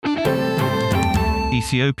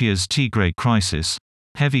Ethiopia's Tigray crisis.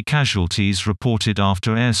 Heavy casualties reported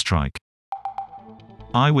after airstrike.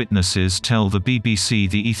 Eyewitnesses tell the BBC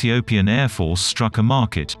the Ethiopian Air Force struck a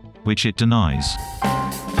market, which it denies.